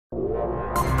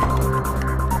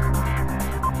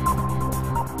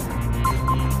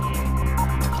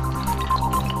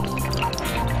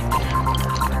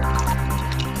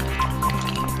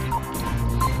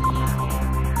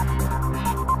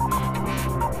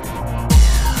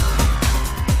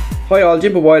Hi all,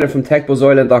 Jimbo Wyler from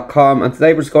techbuzzisland.com, and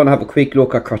today we're just going to have a quick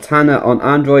look at Cortana on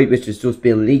Android, which has just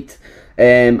been leaked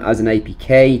as an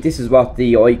APK. This is what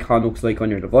the icon looks like on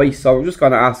your device. So we're just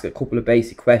going to ask a couple of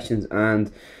basic questions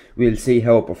and we'll see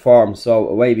how it performs. So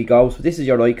away we go. So this is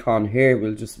your icon here.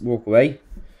 We'll just walk away.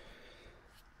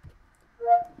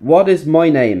 What is my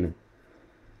name?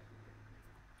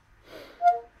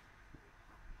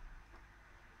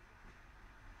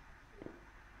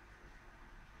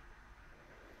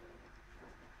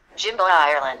 Jimbo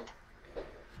Ireland.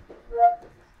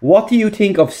 What do you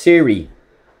think of Siri?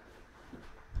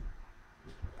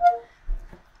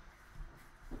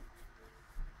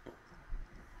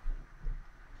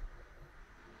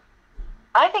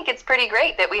 I think it's pretty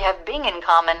great that we have Bing in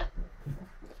common.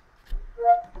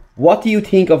 What do you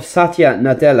think of Satya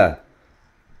Nadella?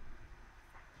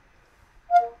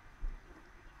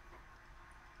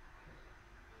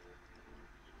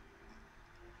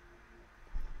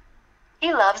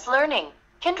 He loves learning.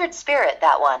 Kindred spirit,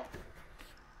 that one.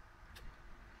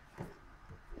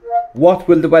 What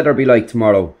will the weather be like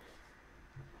tomorrow?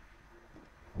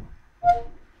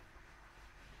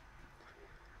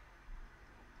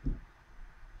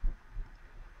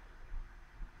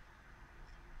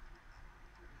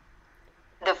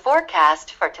 The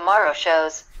forecast for tomorrow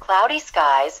shows cloudy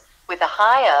skies with a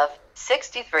high of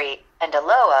 63 and a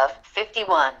low of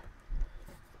 51.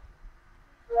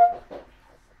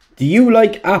 Do you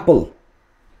like Apple?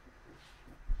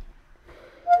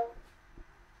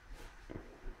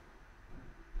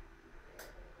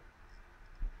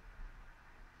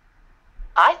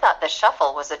 I thought the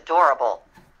shuffle was adorable.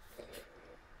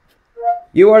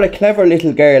 You are a clever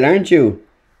little girl, aren't you?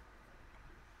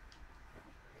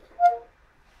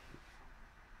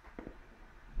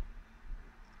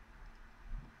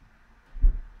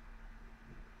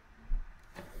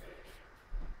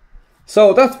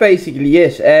 So that's basically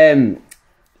it.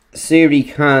 Siri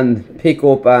can pick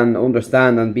up and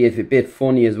understand and be a bit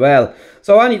funny as well.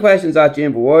 So any questions at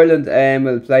Jimbo Ireland,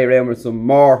 we'll play around with some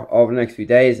more over the next few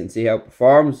days and see how it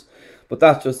performs. But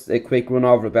that's just a quick run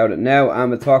over about it now,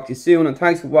 and we'll talk to you soon. And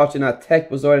thanks for watching at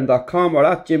techbuzzisland.com or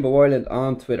at Jimbo Ireland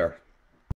on Twitter.